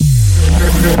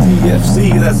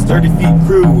DFC, that's Dirty Feet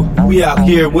Crew. We out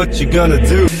here, what you gonna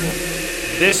do?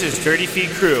 This is Dirty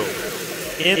Feet Crew.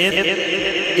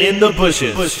 In the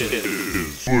bushes.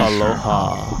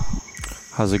 Aloha.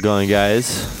 How's it going,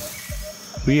 guys?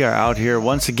 We are out here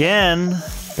once again.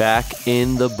 Back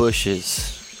in the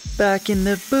bushes. Back in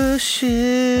the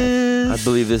bushes. I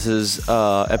believe this is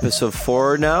episode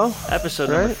 4 now. Episode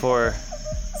number 4.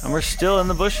 And we're still in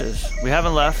the bushes. We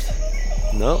haven't left.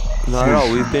 Nope, not at all.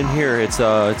 We've been here. It's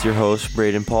your host,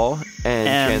 Braden Paul,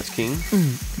 and Chance King.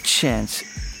 Chance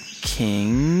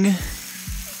King.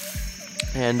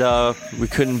 And we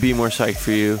couldn't be more psyched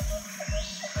for you.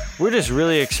 We're just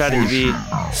really excited to be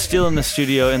still in the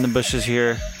studio in the bushes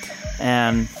here.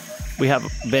 And we have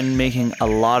been making a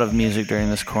lot of music during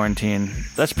this quarantine.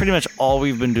 That's pretty much all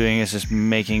we've been doing is just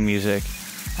making music.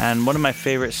 And one of my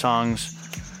favorite songs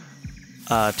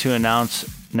to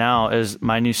announce now is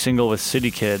my new single with City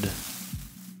Kid.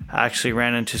 I actually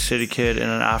ran into City Kid in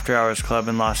an after-hours club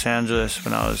in Los Angeles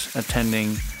when I was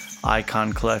attending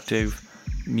Icon Collective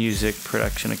Music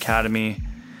Production Academy.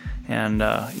 And,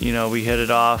 we hit it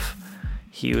off.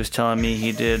 He was telling me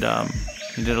he did a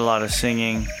lot of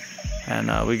singing.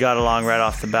 And we got along right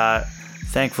off the bat.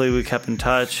 Thankfully, we kept in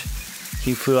touch.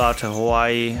 He flew out to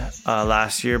Hawaii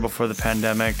last year before the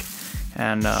pandemic.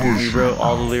 And we wrote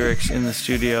all the lyrics in the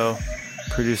studio,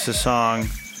 produced a song,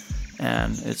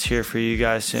 and it's here for you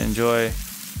guys to enjoy.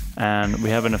 And we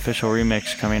have an official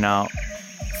remix coming out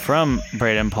from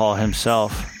Braden Paul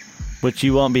himself, which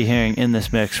you won't be hearing in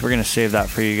this mix. We're going to save that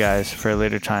for you guys for a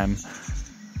later time.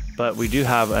 But we do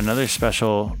have another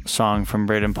special song from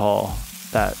Braden Paul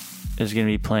that is going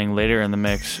to be playing later in the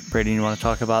mix. Braden, you want to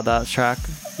talk about that track?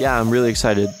 Yeah, I'm really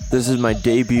excited. This is my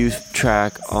debut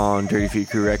track on Dirty Feet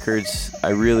Crew Records. I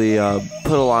really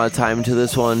put a lot of time into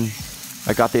this one.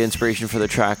 I got the inspiration for the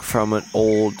track from an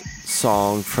old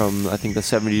song from, I think, the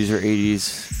 70s or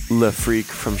 80s, Le Freak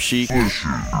from Chic.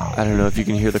 I don't know if you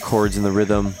can hear the chords and the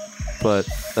rhythm, but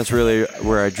that's really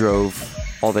where I drove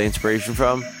all the inspiration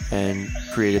from and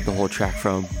created the whole track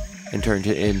from and turned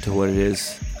it into what it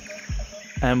is.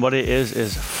 And what it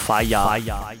is fire.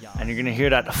 And you're going to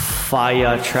hear that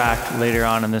fire track later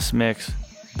on in this mix.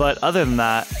 But other than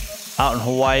that, out in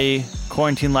Hawaii,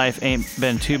 quarantine life ain't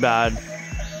been too bad.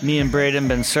 Me and Braden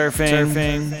been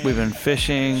surfing. We've been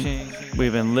fishing.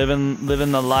 We've been living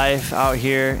the life out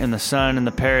here in the sun, in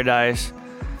the paradise.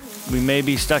 We may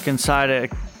be stuck inside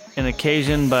an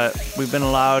occasion, but we've been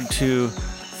allowed to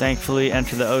thankfully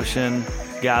enter the ocean,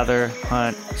 gather,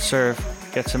 hunt,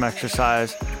 surf, get some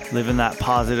exercise, live in that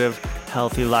positive,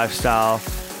 healthy lifestyle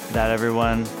that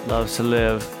everyone loves to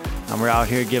live. And we're out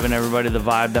here giving everybody the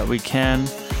vibe that we can.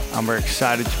 And we're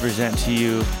excited to present to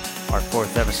you our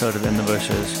 4th episode of In the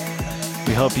Bushes.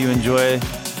 We hope you enjoy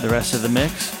the rest of the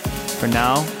mix. For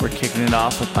now, we're kicking it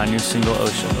off with my new single,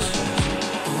 Oceans.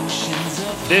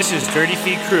 This is Dirty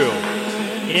Feet Crew.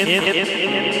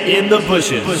 In the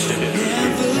bushes. Oh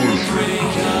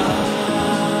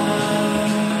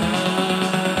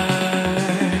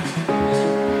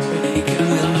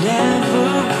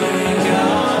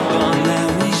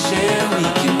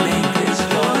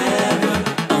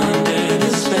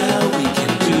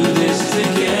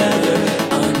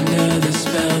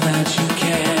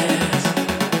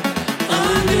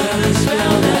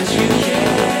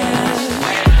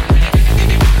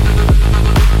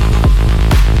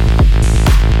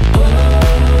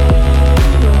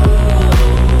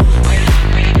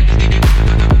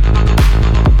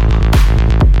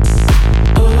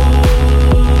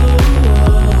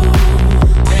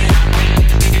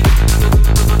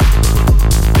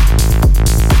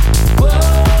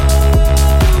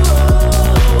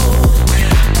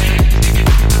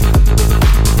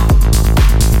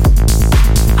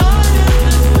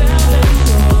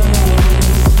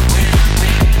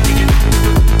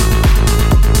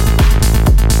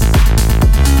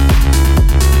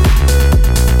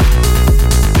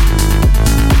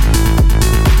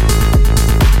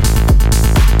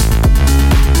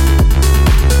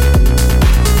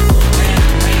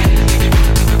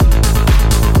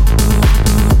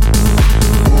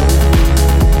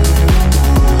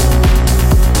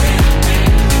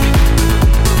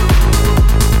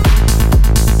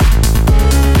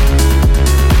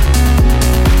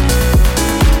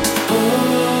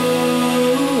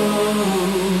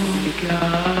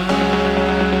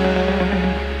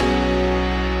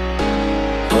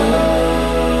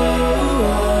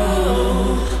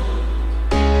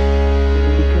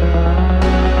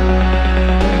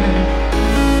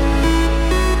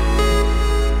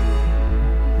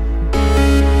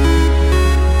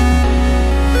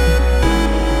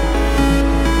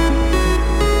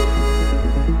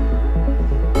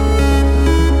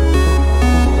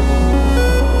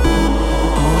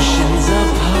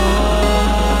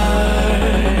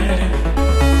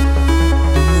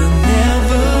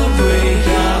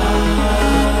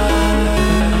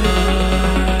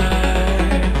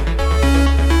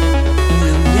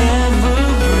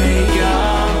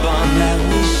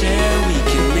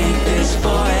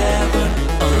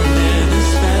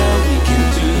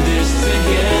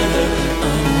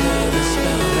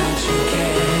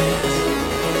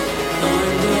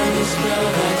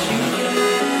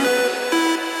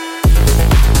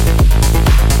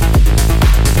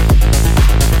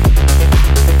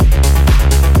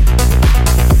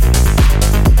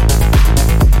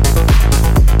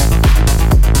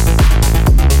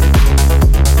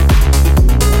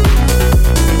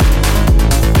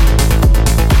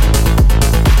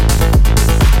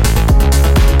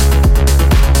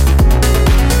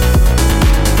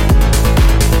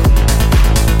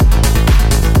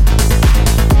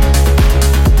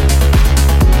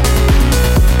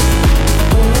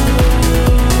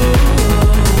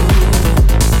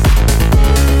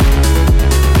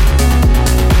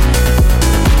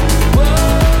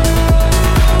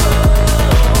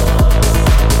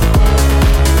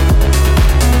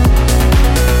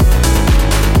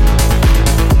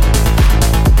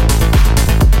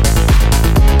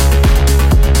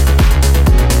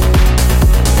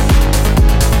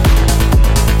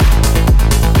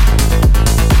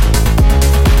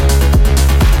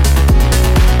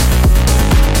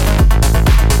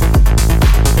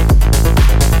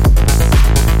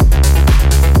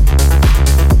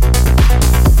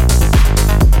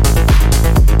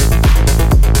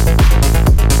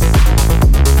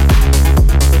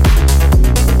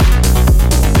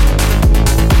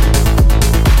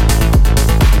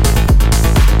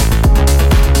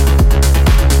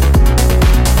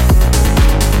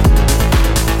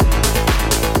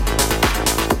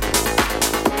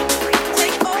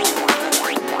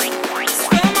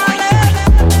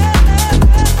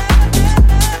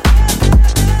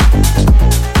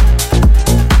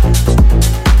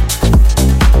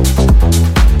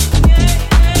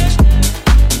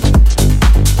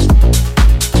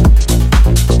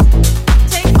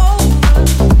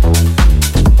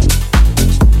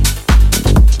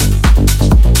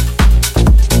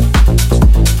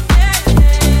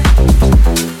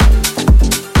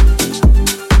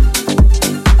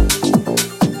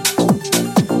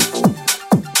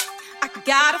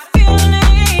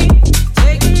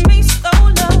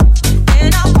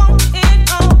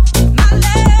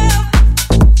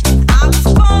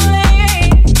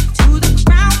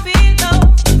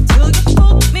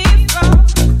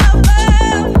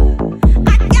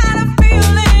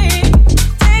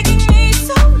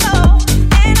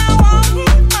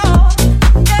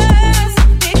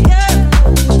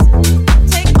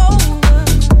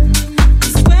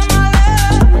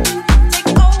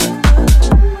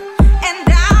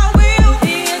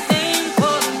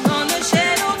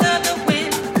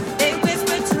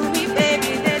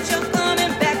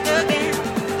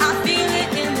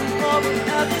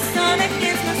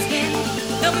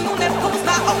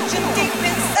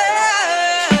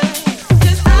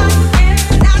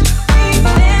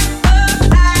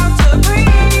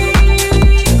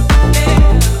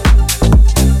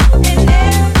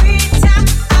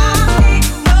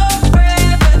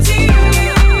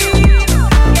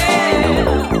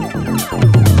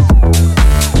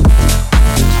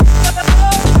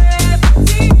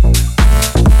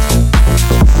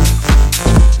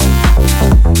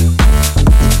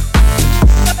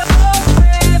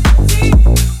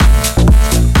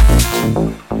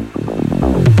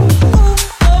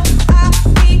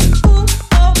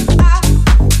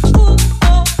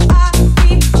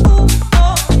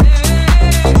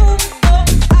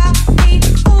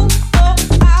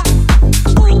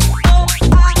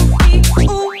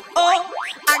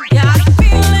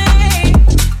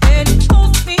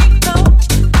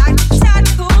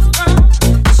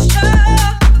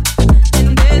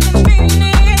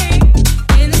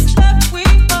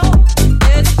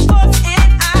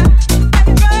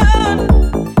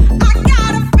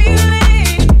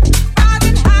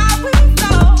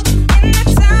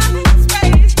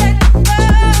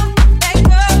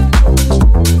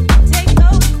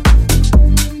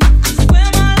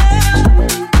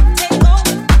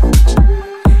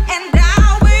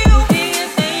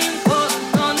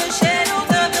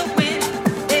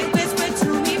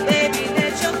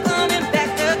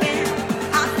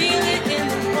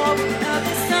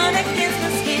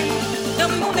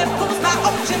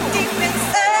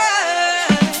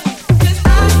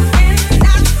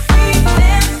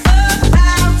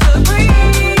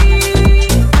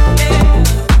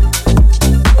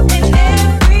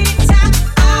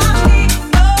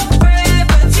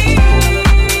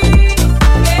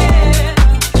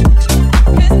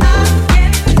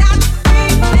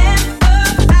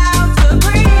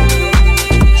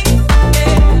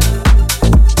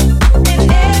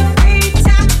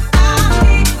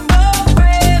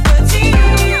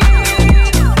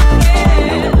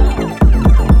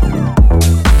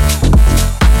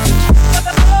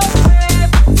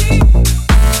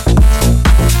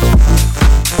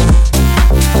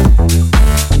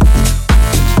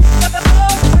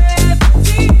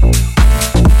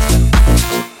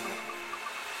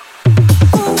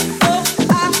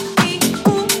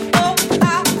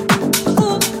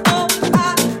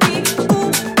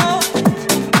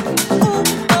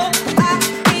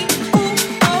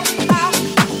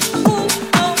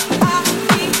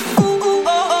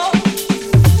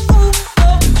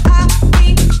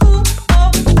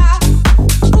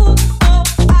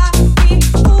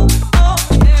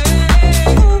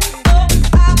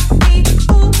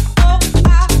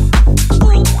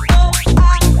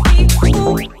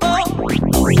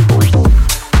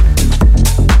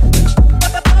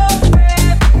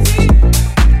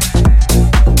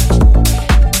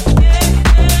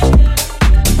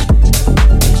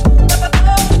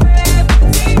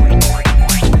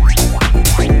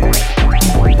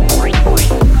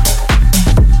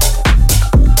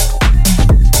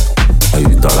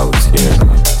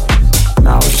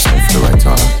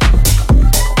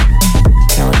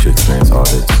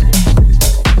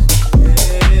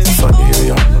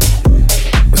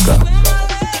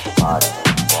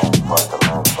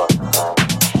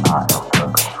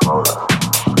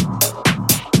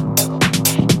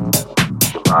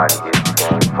body is the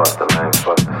game, fuck the lanes,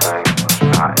 fuck the fame.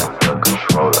 I am the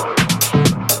controller.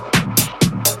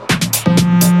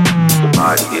 The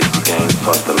body is the game,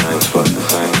 fuck the lanes, fuck the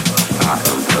fame. I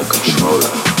am the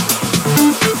controller.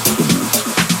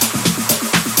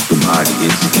 The body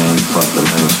is the game, fuck the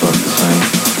lanes, fuck the fame.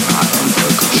 I am the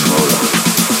controller.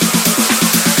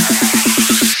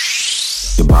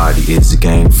 The body is the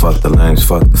game, fuck the lanes,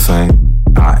 fuck the fame.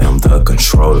 I am the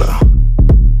controller.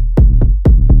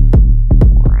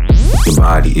 The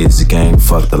body is the game,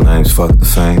 fuck the lanes, fuck the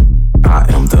fame. I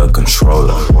am the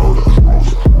controller.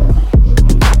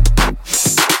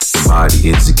 The body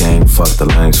is the game, fuck the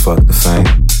lanes, fuck the fame.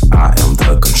 I am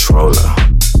the controller.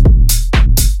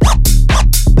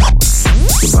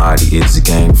 The body is the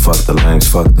game, fuck the lanes,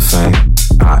 fuck the fame.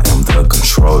 I am the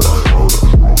controller.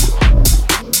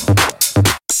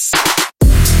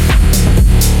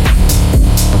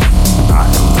 I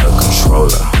am the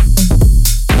controller.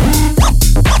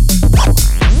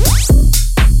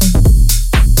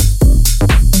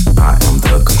 I am the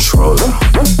controller.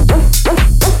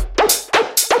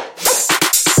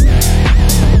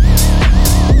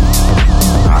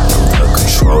 I am the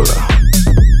controller.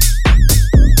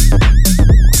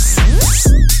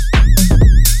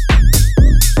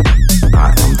 I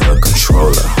am the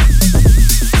controller.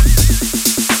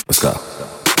 Let's go.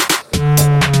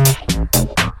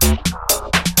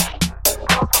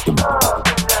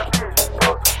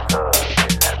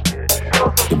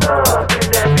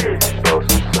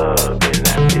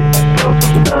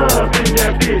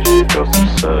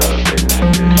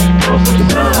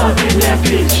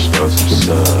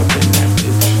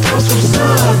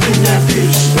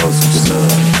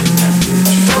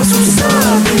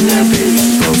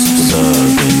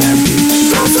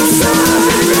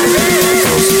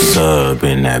 Sub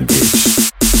in that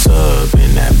bitch. Sub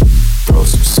in that. Throw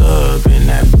some sub in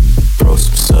that. Throw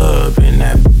some sub in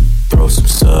that. Throw some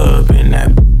sub in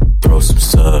that. Throw some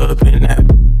sub in that.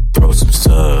 Throw some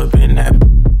sub in that.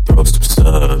 Throw some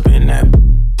sub in that.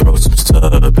 Throw some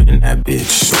sub in that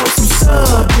bitch. Throw some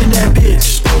sub in that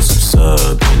bitch. Throw some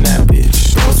sub in that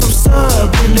bitch. Throw some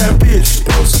sub in that bitch.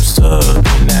 Throw some sub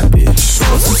in that bitch.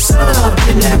 Throw some sub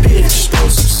in that bitch. Throw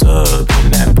some sub in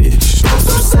that bitch. Throw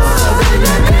some sub in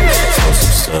that bitch. Throw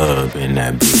some sub in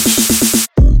that bitch.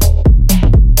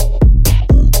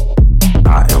 I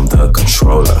am the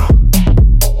controller.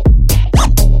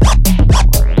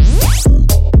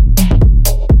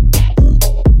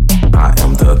 I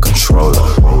am the controller.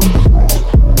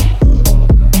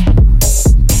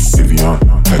 Vivian,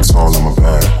 X all in my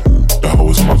bag. The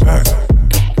hoes in my back.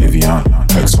 Vivian,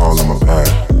 X all in my bag.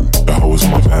 The hoes in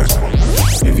my back.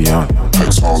 Vivian,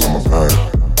 X all in my bag.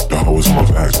 The hoes in my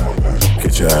back.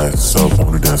 Get your ass up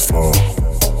on the dance floor.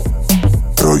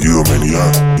 Girl, you a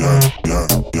maniac. Yeah, yeah,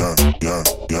 yeah, yeah, yeah,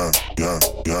 yeah, yeah,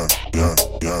 yeah, yeah,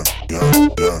 yeah, yeah, yeah,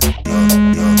 yeah,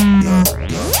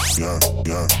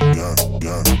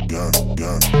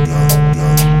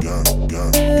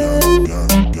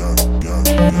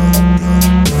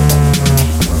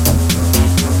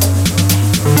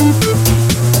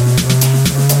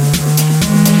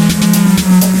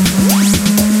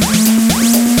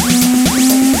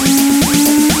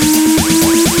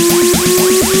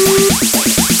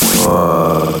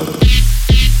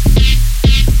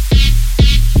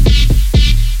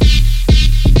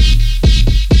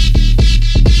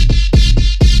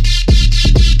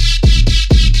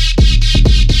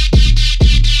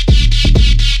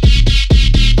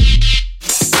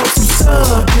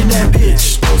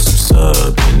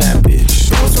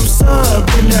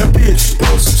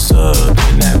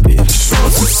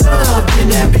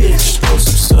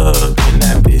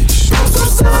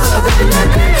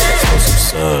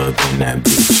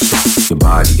 The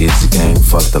body is the game,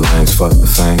 fuck the lanes, fuck the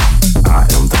fame. I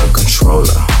am the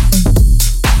controller.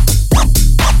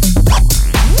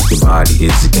 The body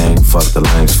is the game, fuck the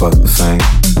lanes, fuck the fame.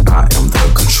 I am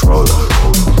the controller.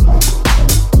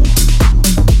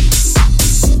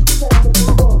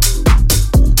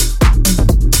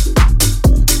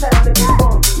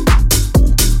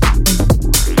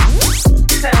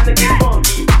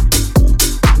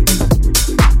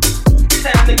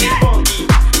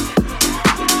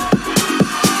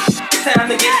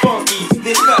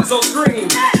 So scream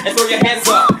and throw your hands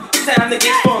up. It's time to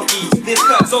get funky. This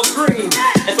cut, so scream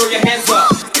and throw your hands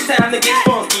up. It's time to get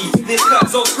funky. This cut,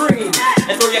 so scream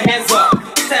and throw your hands up.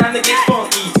 It's time to get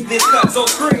funky. This cut, so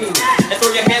scream and throw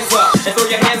your hands up. And throw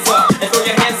your hands up. And throw your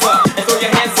hands up. And throw your hands up. And throw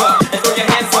your hands up. And throw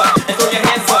your hands up. And throw your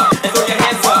hands up. And throw your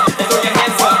hands up. And throw your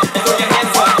hands up. And throw your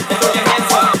hands up. And throw your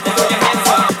hands up. And throw your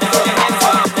hands up. And throw your hands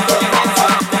up. And throw your hands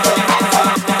up.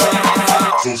 And throw your hands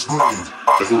up. So scream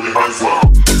and throw your hands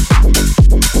up.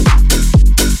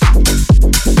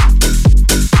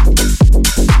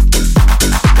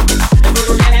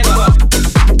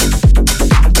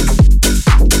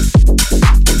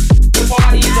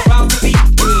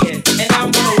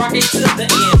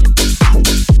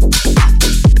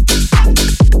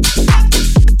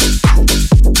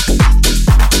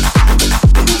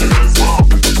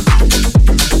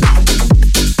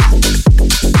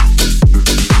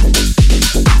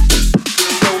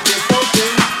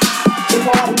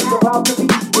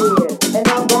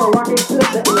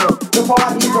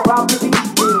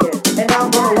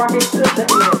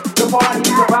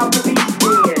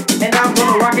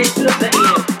 it to the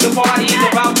end. The party is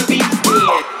about to begin.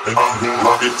 And I'm gonna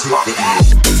rock it to the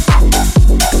end.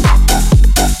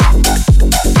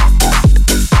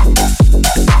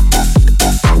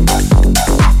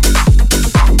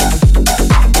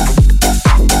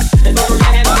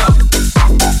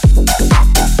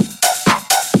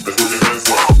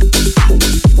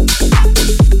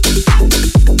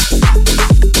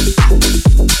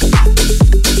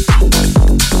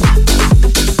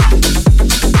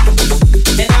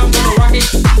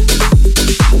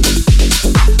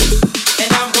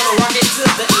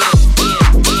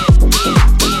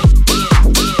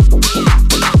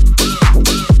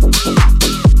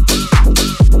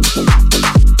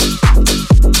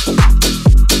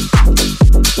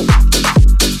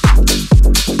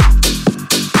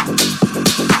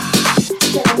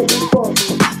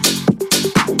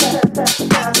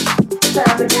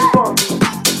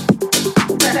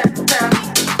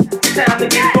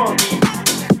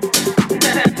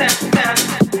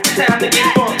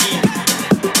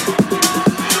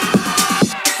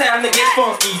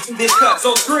 This cut,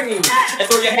 so scream and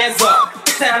throw your hands up.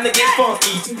 It's time to get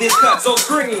funky to this cut, so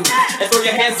scream and throw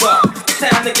your hands up. It's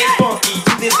time to get funky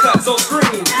to this cut, so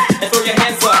scream and throw your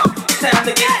hands up. It's time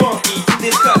to get funky to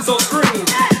this cut, so scream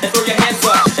and throw your hands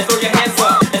up, and throw your hands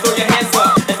up, and throw your hands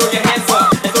up, and throw your hands up,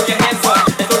 and throw your hands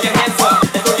up, and throw your hands up,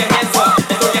 and throw your hands up, and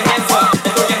throw your hands up, and throw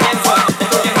your hands up,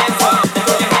 and throw your hands up, and throw your hands up, and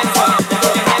throw your hands up, and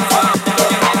throw your hands up,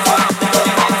 and throw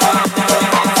your hands up, and throw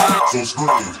your hands up. So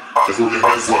scream and throw your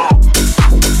hands up.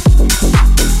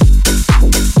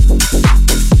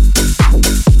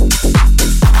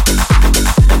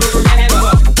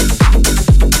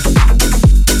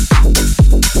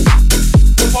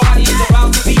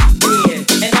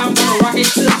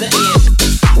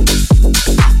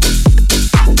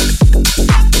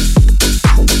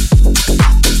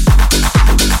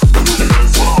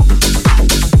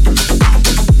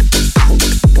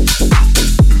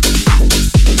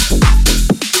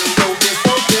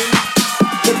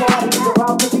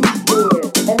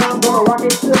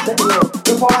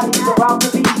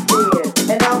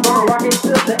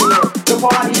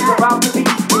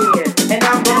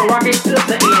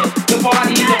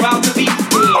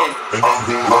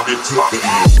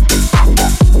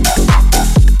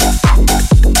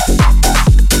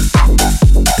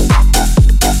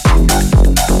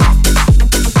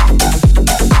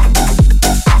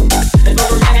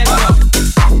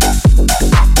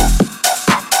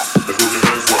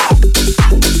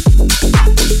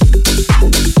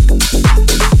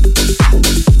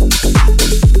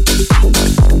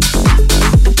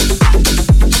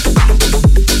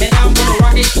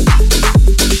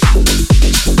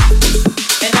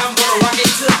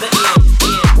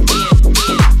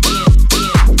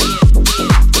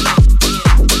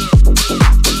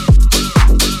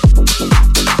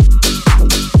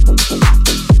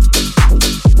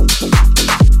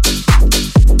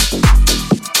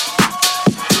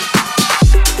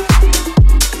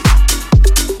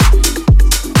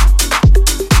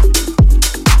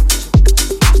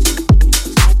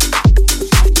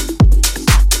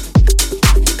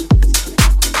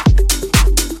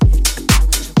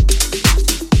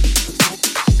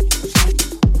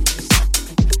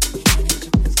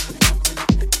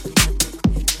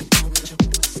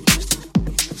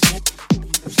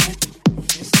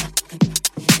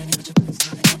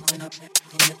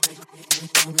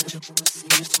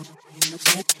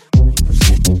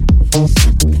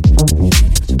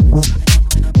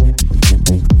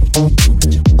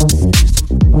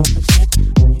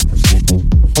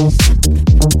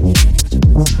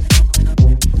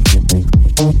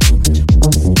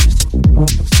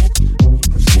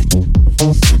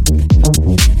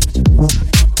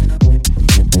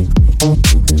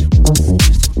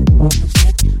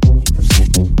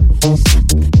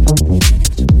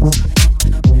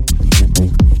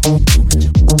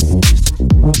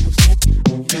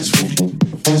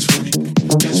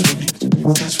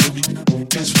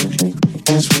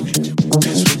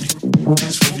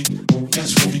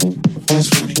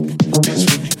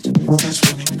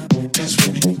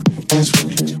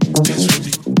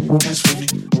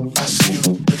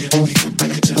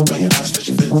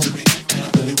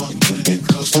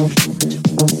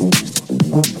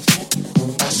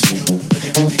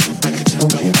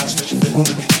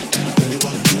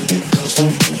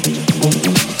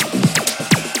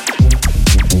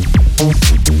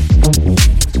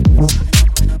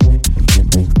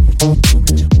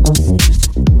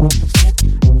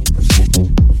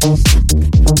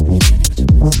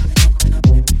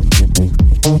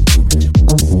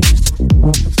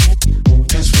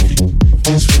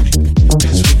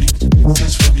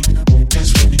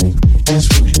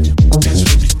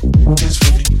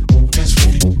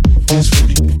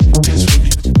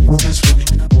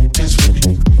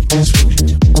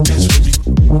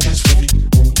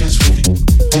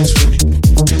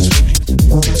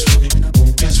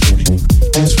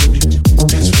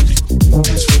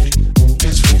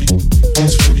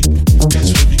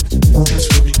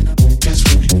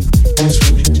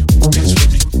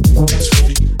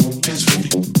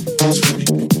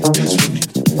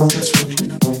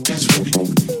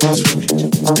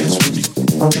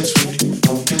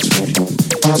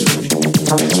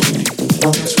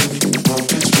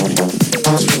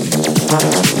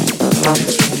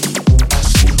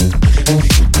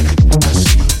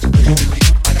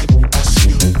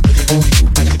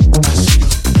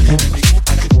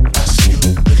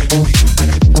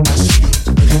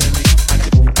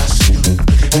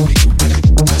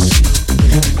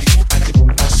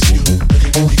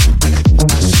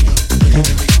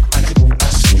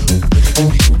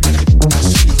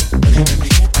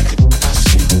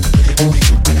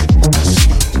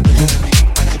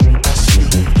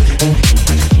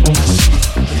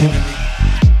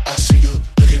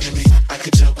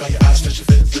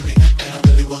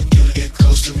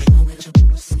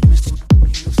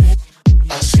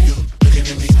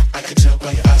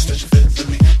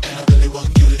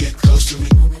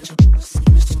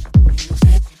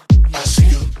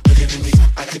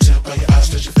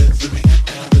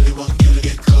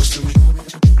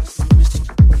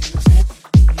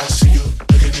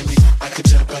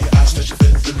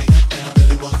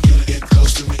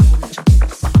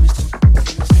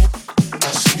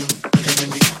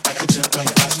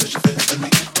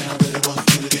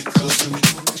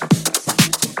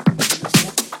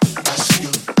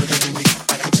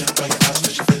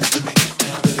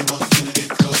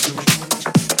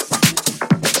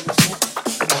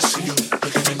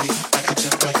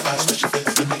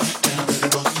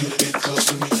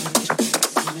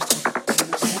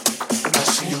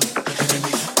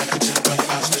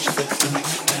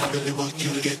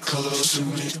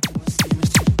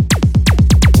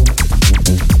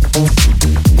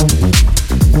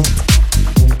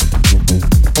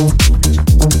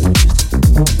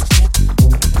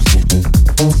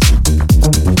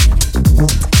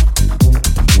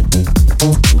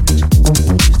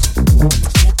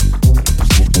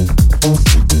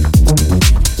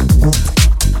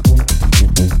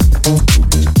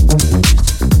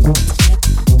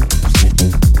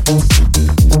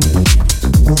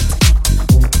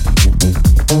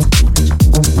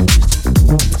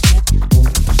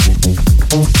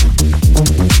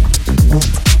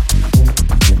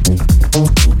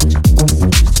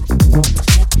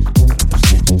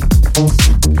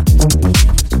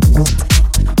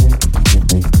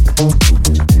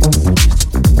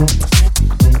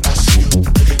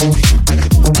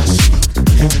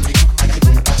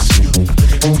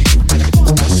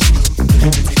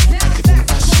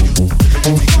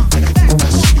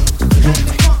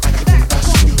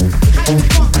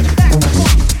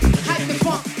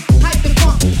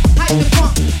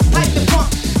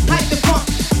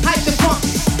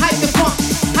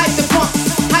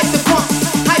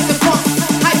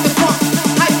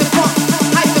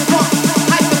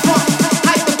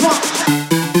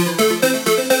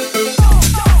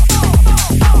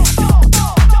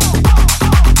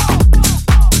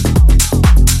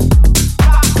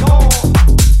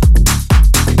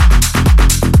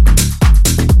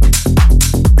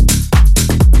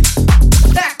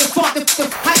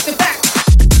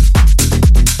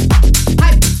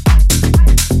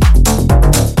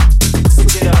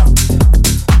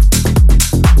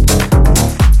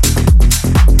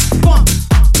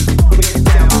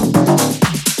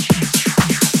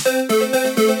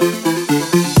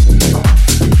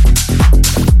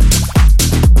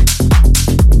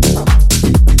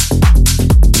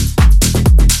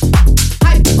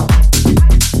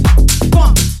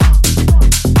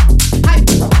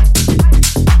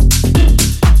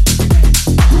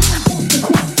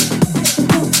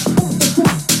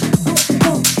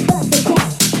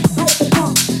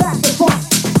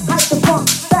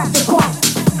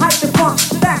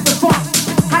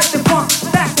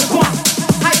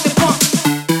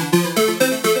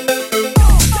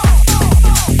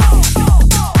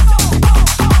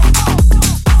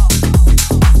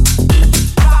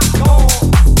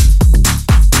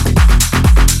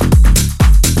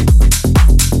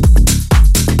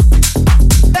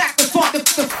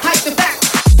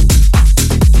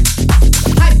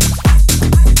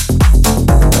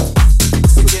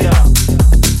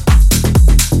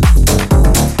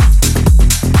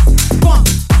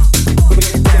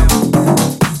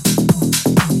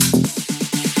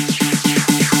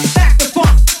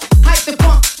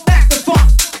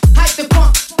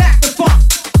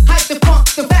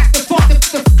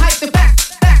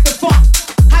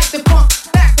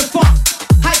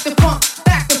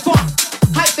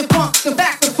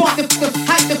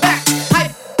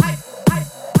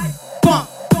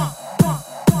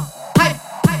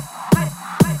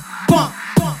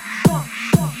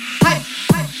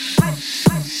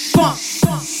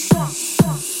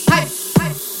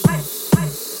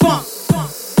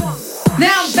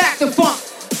 Now I'm back to funk,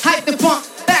 hype the funk,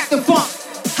 back to funk,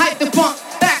 hype the funk,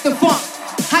 back to funk,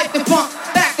 hype the funk,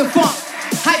 back to funk,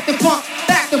 hype the funk,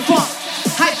 back to funk,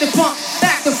 hype the funk,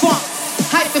 back to funk,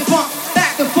 hype the funk,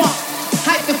 back to funk,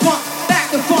 hype the funk, back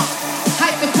to funk, hype the funk, hype the funk,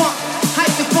 hype the funk, hype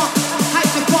the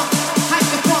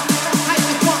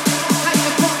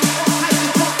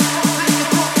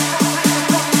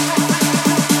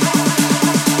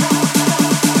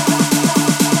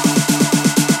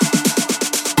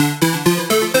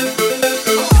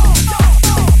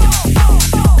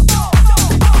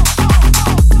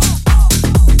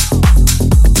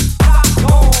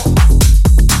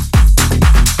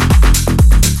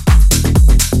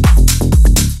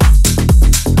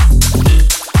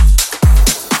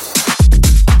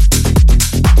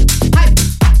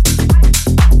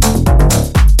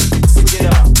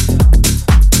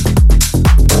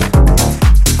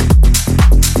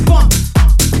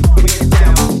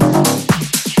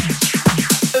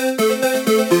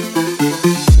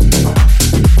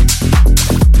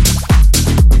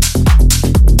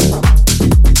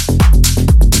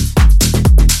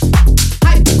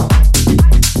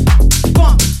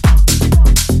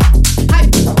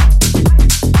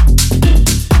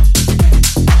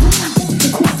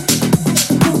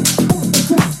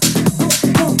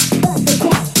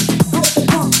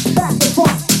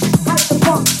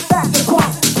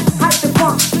funk, hype the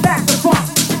funk,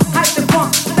 hype the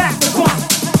funk, hype the funk,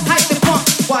 hype the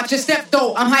funk, watch your step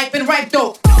though, I'm hyping right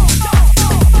though.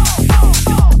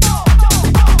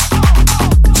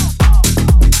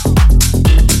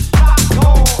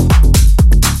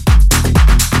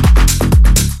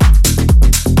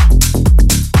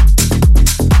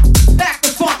 Back the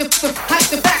funk, hype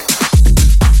the back.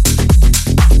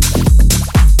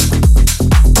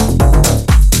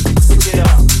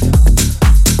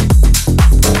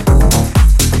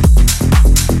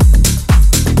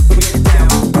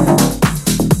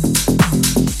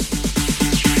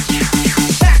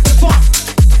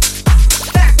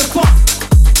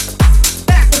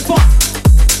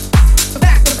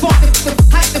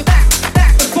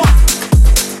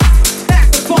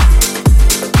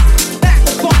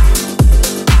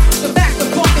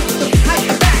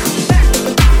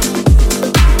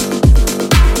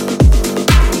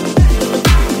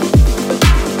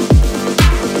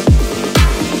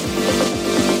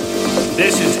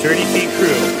 This is 30 Feet Crew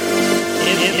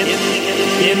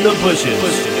in the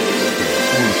bushes.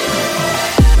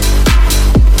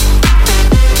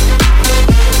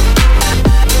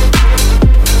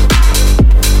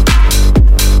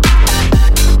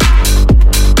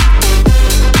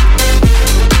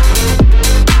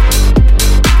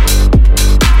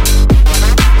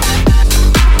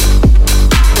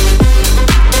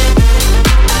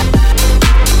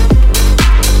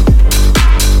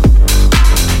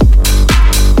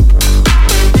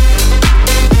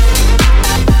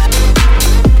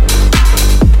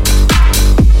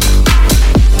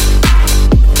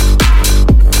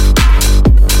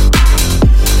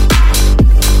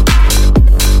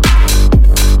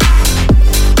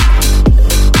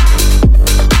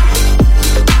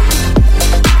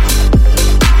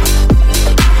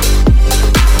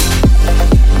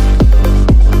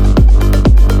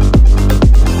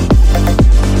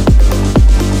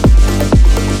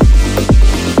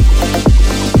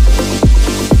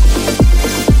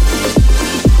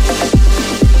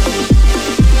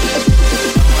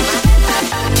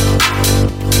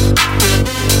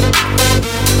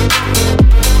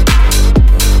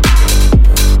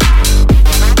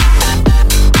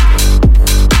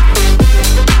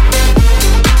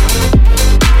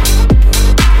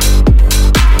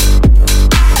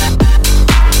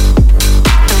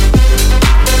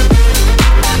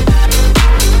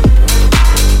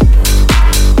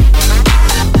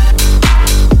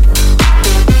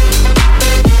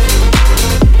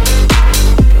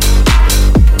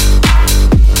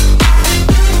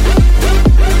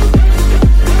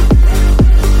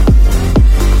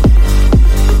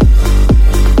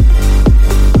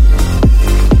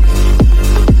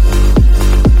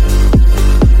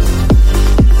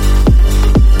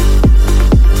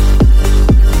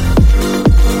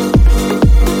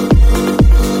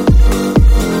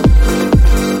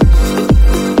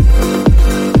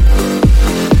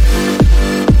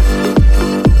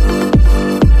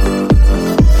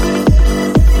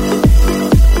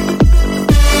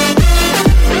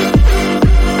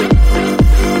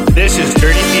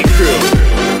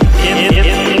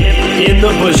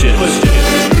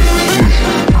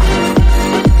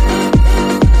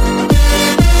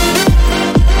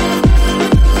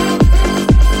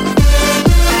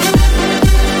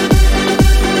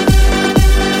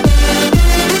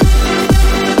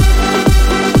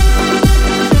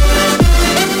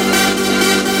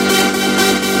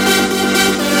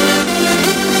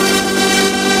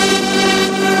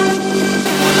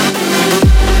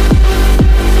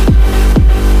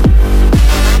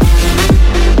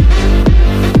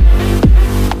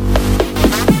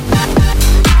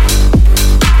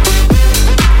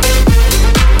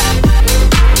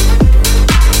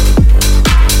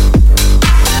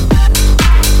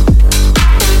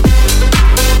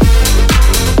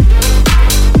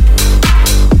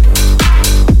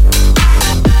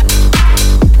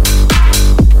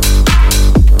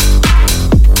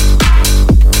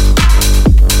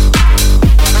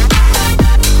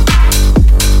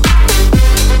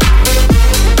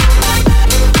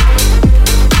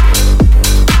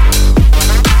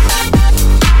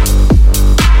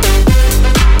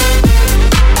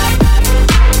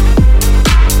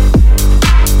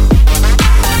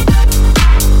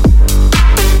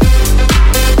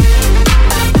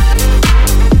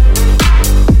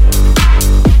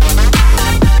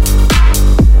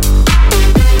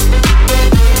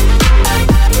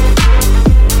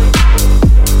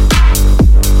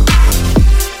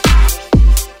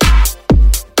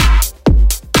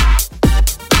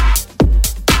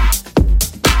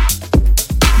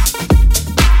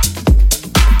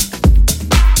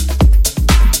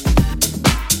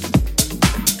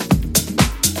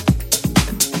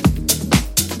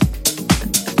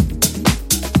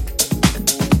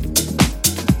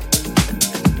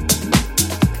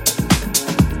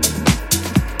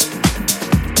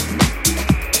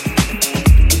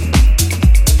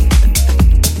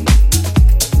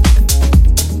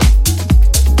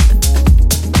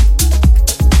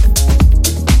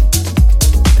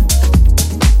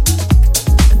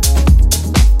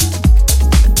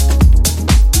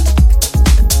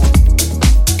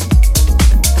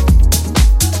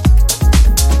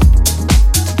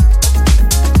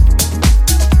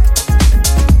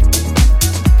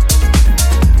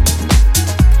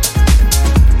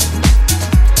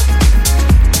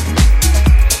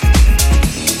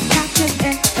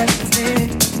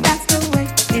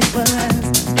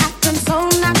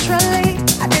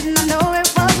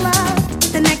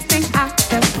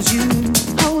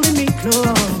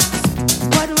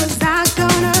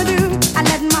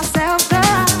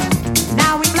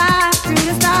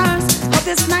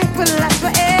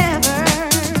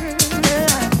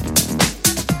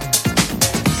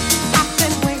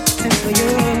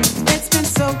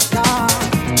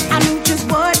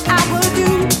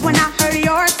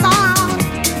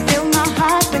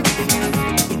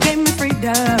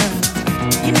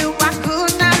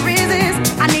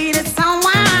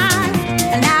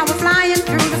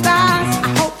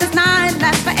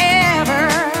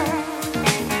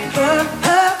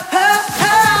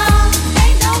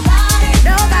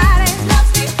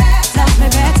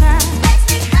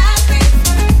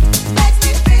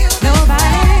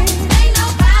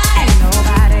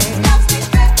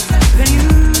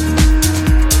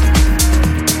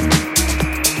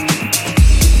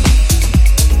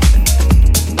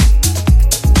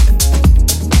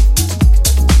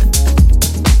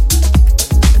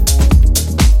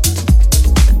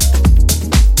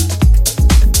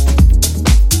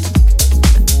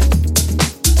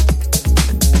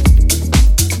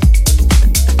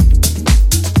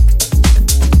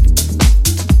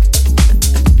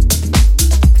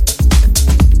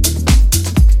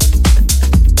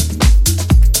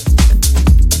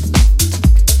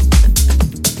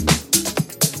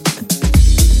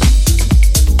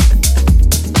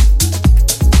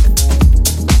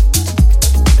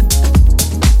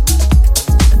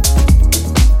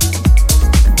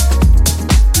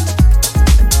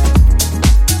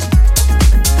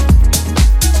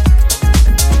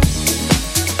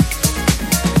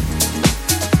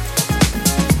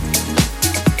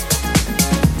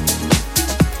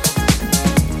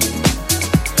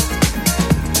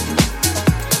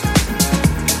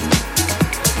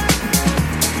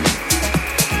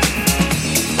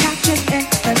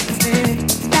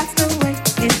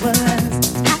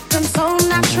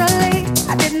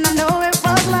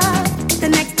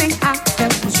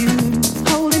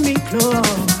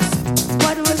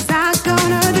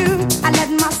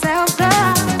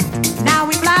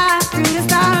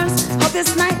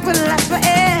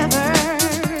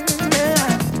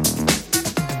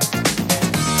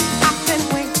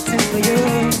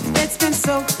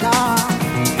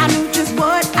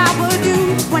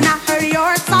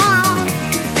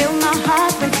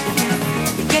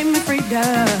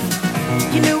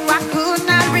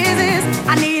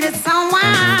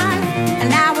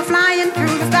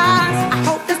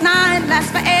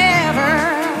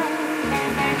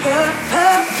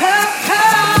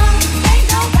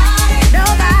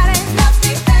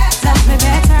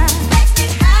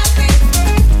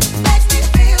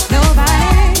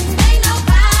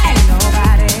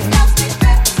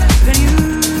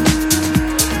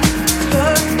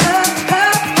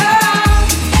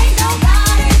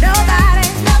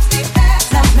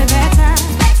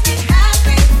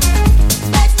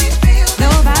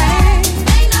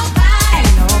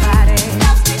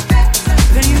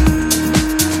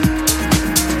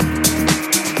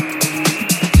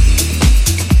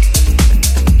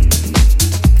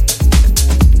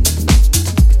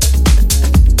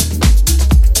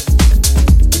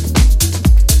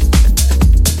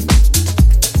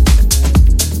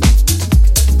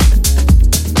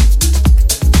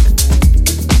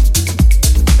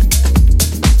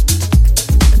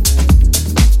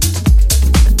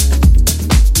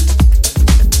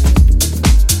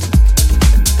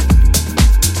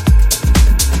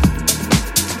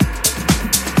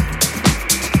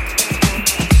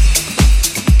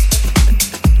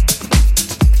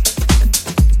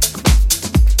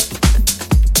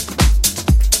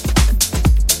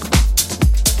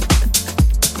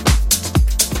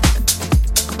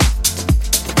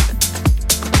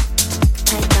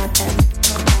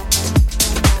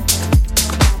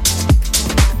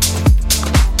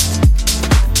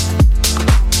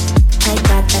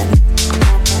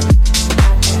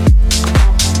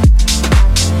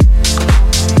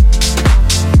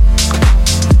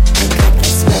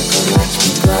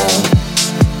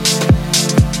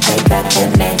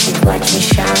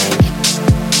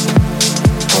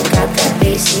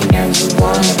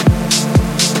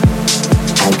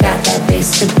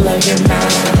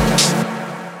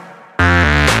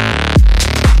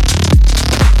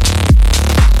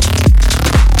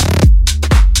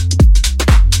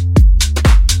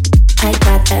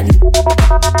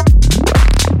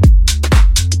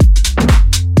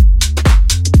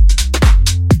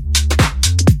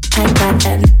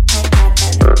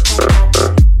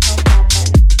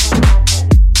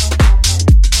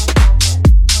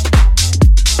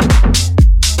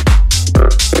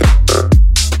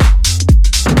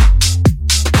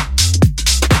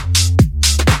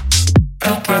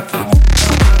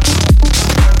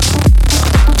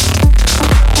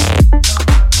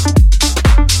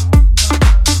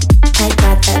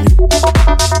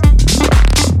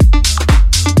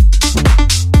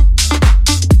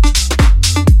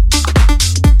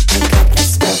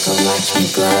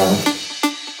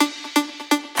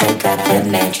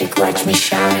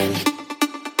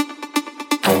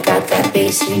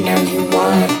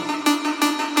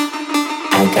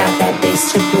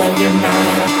 bass to blow your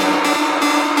mind.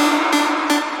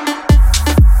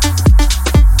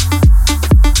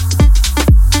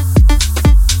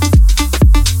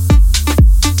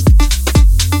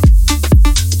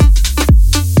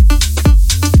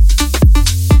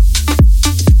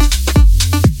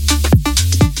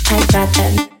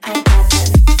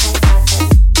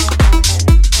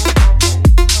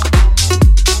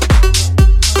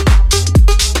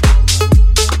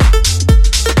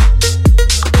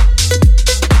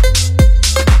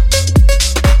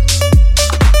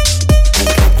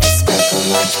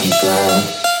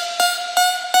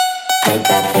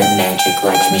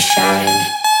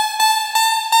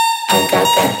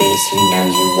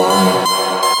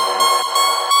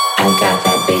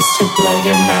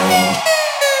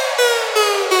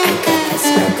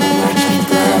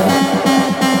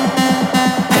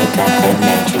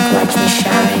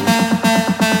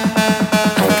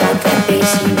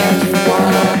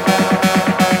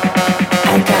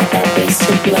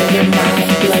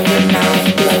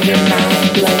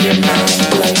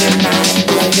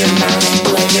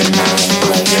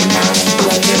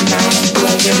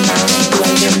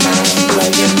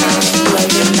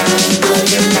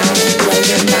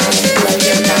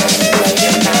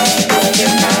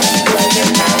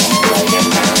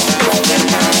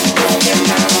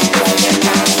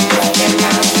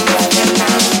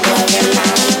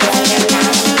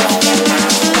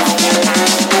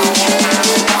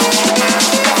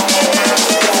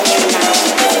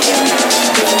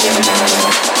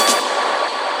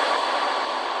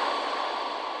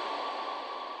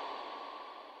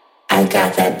 I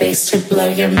got that bass to blow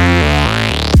your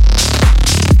mind.